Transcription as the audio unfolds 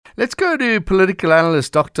Let's go to political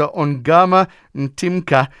analyst Dr. Ongama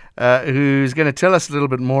Mtimka, who's going to tell us a little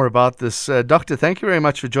bit more about this. Doctor, thank you very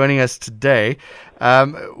much for joining us today.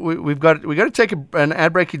 We've got to take an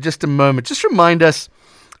ad break in just a moment. Just remind us,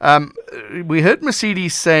 we heard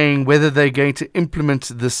Mercedes saying whether they're going to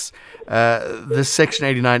implement this Section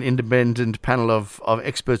 89 independent panel of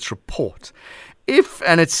experts report. If,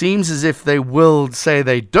 and it seems as if they will say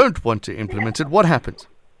they don't want to implement it, what happens?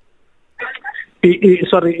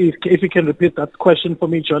 Sorry, if you can repeat that question for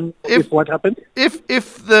me, John. If what happens?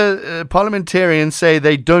 If the parliamentarians say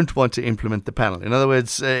they don't want to implement the panel, in other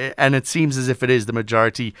words, and it seems as if it is, the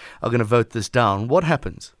majority are going to vote this down, what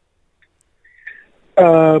happens?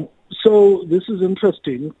 So this is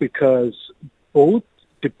interesting because both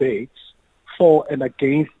debates for and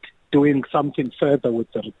against doing something further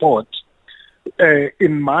with the report,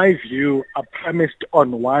 in my view, are premised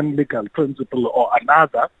on one legal principle or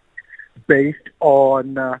another, based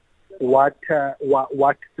on what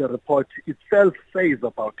the report itself says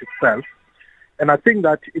about itself. And I think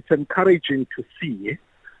that it's encouraging to see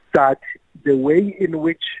that the way in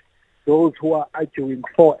which those who are arguing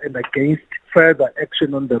for and against further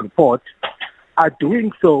action on the report are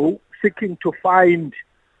doing so, seeking to find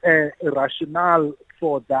a rationale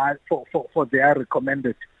for that, for their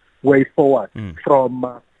recommended way forward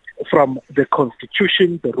from the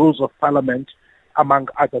Constitution, the rules of Parliament, among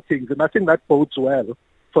other things. And I think that bodes well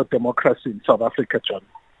for democracy in South Africa, John.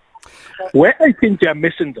 Where I think they are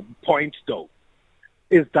missing the point, though,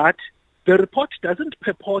 is that the report doesn't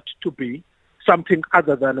purport to be something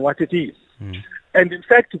other than what it is. And in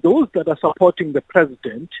fact, those that are supporting the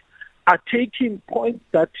president are taking points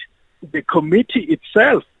that the committee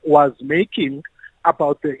itself was making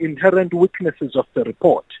about the inherent weaknesses of the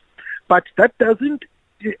report. But that doesn't,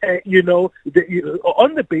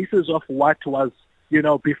 on the basis of what was,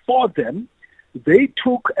 before them, they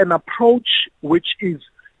took an approach which is,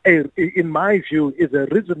 in my view, is a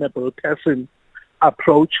reasonable person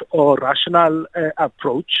approach or rational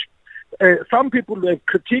approach. Some people have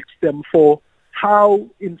critiqued them for how,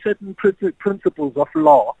 in certain principles of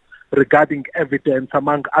law regarding evidence,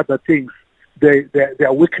 among other things, there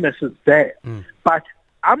are weaknesses there. But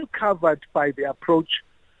I'm covered by the approach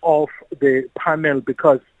of the panel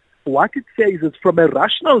because what it says is, from a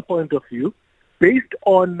rational point of view, based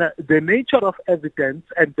on the nature of evidence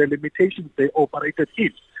and the limitations they operated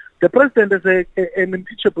in, the president has an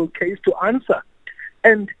impeachable case to answer.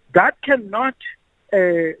 And that cannot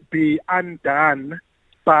be undone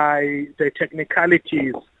by the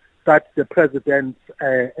technicalities that the president's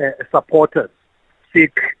supporters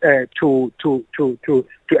seek to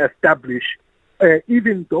establish,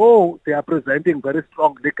 even though they are presenting very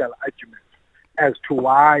strong legal arguments as to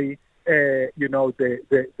why the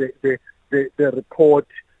report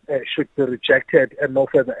should be rejected and no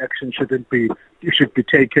further action should be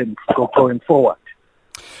taken going forward.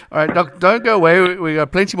 All right, Doc, don't go away. We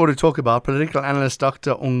got plenty more to talk about. Political analyst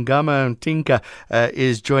Dr. Ongama Mtimka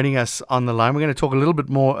is joining us on the line. We're going to talk a little bit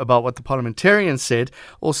more about what the parliamentarians said,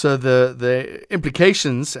 also the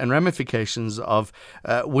implications and ramifications of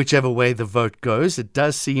whichever way the vote goes. It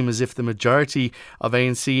does seem as if the majority of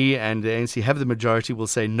ANC, and the ANC have the majority, will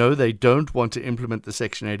say no, they don't want to implement the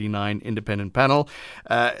Section 89 independent panel.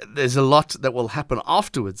 There's a lot that will happen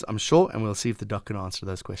afterwards, I'm sure, and we'll see if the doc can answer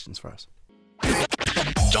those questions for us.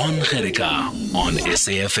 John Gerika on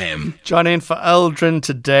SAFM. John in for Eldrin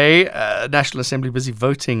today. National Assembly busy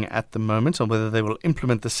voting at the moment on whether they will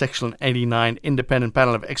implement the Section 89 Independent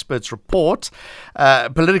Panel of Experts report.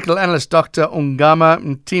 Political analyst Dr. Ongama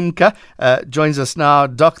Mtimka joins us now.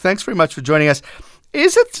 Doc, thanks very much for joining us.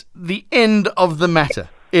 Is it the end of the matter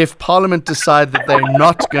if Parliament decide that they're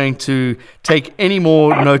not going to take any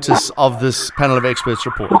more notice of this panel of experts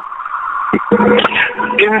report?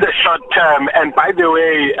 In the short term, and by the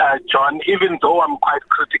way, John, even though I'm quite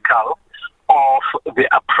critical of the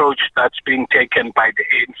approach that's being taken by the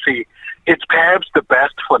ANC, it's perhaps the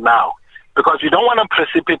best for now, because you don't want to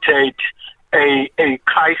precipitate a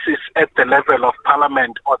crisis at the level of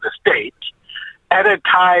Parliament or the state at a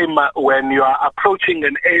time when you are approaching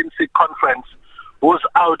an ANC conference whose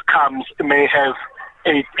outcomes may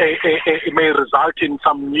result in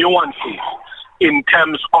some nuances in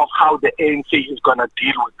terms of how the ANC is going to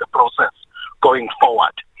deal with the process going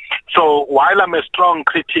forward. So while I'm a strong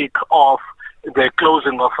critic of the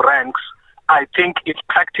closing of ranks, I think it's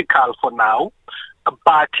practical for now,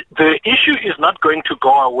 but the issue is not going to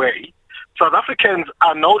go away. South Africans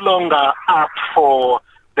are no longer up for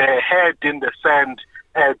the head in the sand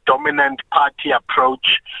dominant party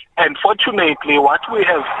approach. And fortunately, what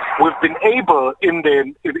we've been able in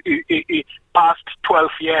the past 12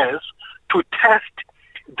 years to test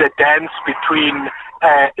the dance between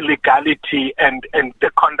legality and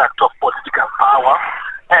the conduct of political power,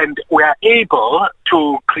 and we are able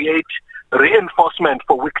to create reinforcement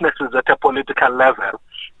for weaknesses at a political level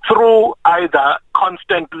through either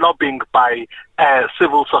constant lobbying by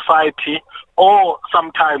civil society or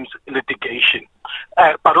sometimes litigation.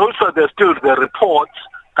 But also there's still the reports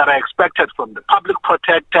that are expected from the public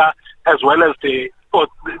protector as well as the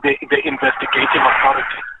investigating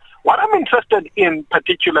authorities. What I'm interested in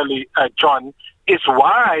particularly, John, is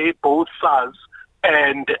why both SARS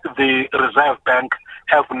and the Reserve Bank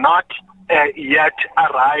have not yet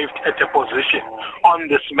arrived at a position on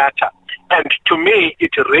this matter. And to me,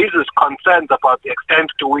 it raises concerns about the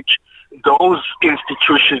extent to which those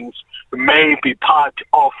institutions may be part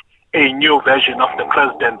of a new version of the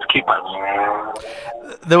president's keepers.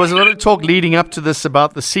 There was a lot of talk leading up to this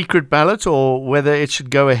about the secret ballot or whether it should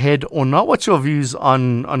go ahead or not. What's your views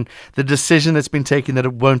on the decision that's been taken that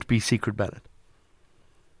it won't be secret ballot?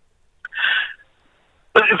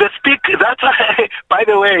 By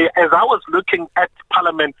the way, as I was looking at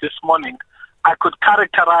Parliament this morning, I could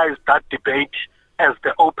characterize that debate as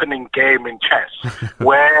the opening game in chess,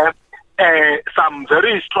 where some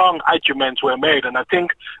very strong arguments were made, and I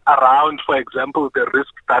think around, for example, the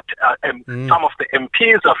risk that some of the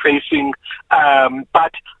MPs are facing.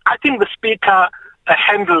 But I think the Speaker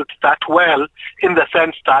handled that well in the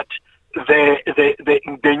sense that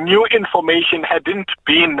the new information hadn't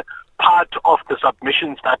been part of the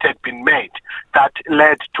submissions that had been made that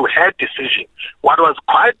led to her decision. What was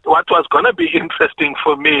going to be interesting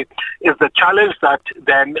for me is the challenge that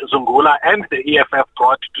then Zungula and the EFF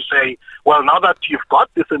brought to say, well, now that you've got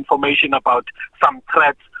this information about some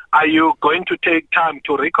threats, are you going to take time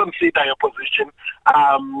to reconsider your position?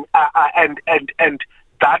 And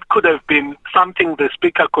that could have been something the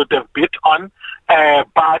Speaker could have bid on,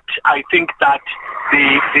 but I think that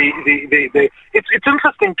it's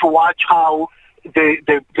interesting to watch how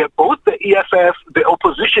both the EFF, the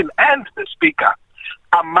opposition, and the Speaker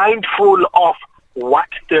are mindful of what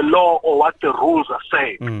the law or what the rules are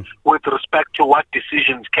saying with respect to what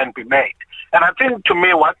decisions can be made. And I think, to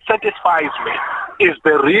me, what satisfies me is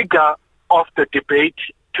the rigor of the debate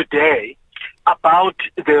today about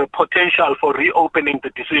the potential for reopening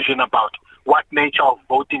the decision about what nature of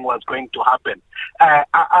voting was going to happen.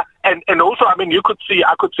 And also, I mean, I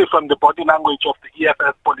could see from the body language of the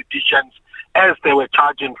EFF politicians as they were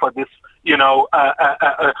charging for this,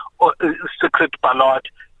 secret ballot,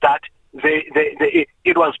 that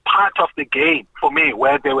it was part of the game for me,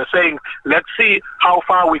 where they were saying, let's see how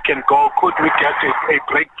far we can go. Could we get a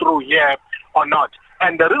breakthrough here or not?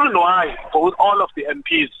 And the reason why all of the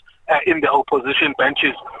MPs in the opposition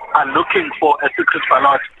benches are looking for a secret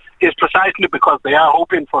ballot is precisely because they are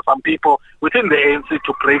hoping for some people within the ANC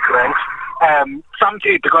to break ranks.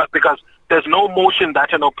 Because there's no motion that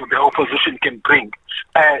the opposition can bring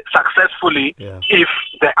successfully if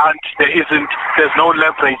there's no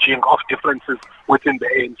leveraging of differences within the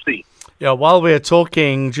ANC. Yeah, while we're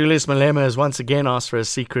talking, Julius Malema has once again asked for a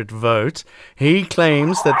secret vote. He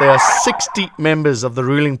claims that there are 60 members of the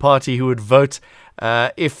ruling party who would vote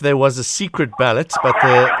if there was a secret ballot, but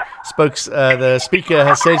the Speaker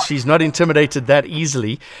has said she's not intimidated that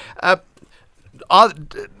easily.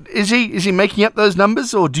 Is he making up those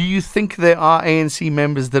numbers, or do you think there are ANC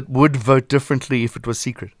members that would vote differently if it was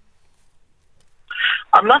secret?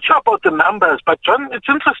 I'm not sure about the numbers, but John, it's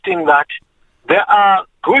interesting that there are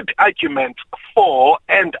good arguments for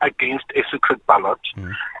and against a secret ballot.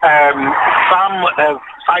 Some have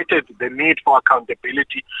cited the need for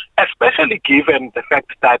accountability, especially given the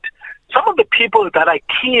fact that some of the people that are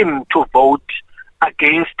keen to vote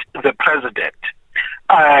against the president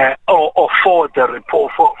or for the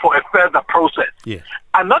report, for a further process,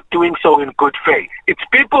 are not doing so in good faith. It's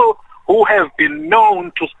people who have been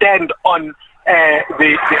known to stand on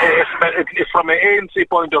from an ANC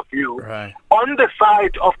point of view, on the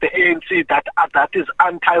side of the ANC that is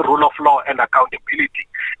anti-rule of law and accountability.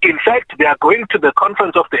 In fact, they are going to the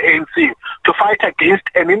conference of the ANC to fight against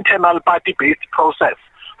an internal party-based process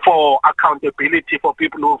for accountability for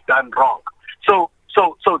people who have done wrong. So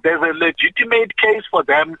there's a legitimate case for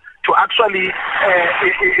them to actually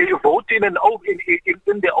vote in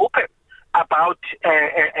the open about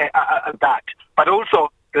that. But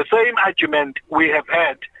also, the same argument we have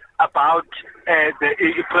had about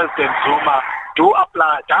the President Zuma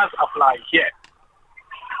does apply here.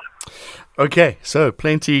 Okay, so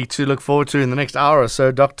plenty to look forward to in the next hour or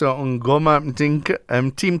so. Dr. Ongama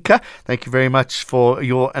Mtimka, thank you very much for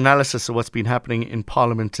your analysis of what's been happening in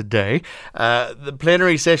Parliament today. The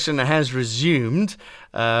plenary session has resumed.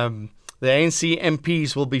 The ANC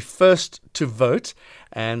MPs will be first to vote,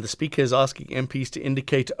 And the Speaker is asking MPs to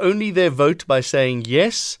indicate only their vote by saying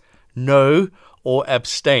yes, no, or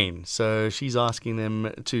abstain. So she's asking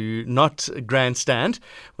them to not grandstand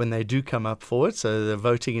when they do come up forward. So the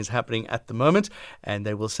voting is happening at the moment, and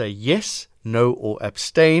they will say yes, no, or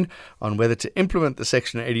abstain on whether to implement the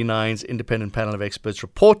Section 89's independent panel of experts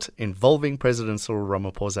report involving President Cyril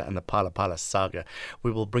Ramaphosa and the Phala Phala saga.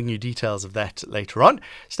 We will bring you details of that later on.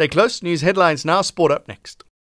 Stay close. News headlines now. Sport up next.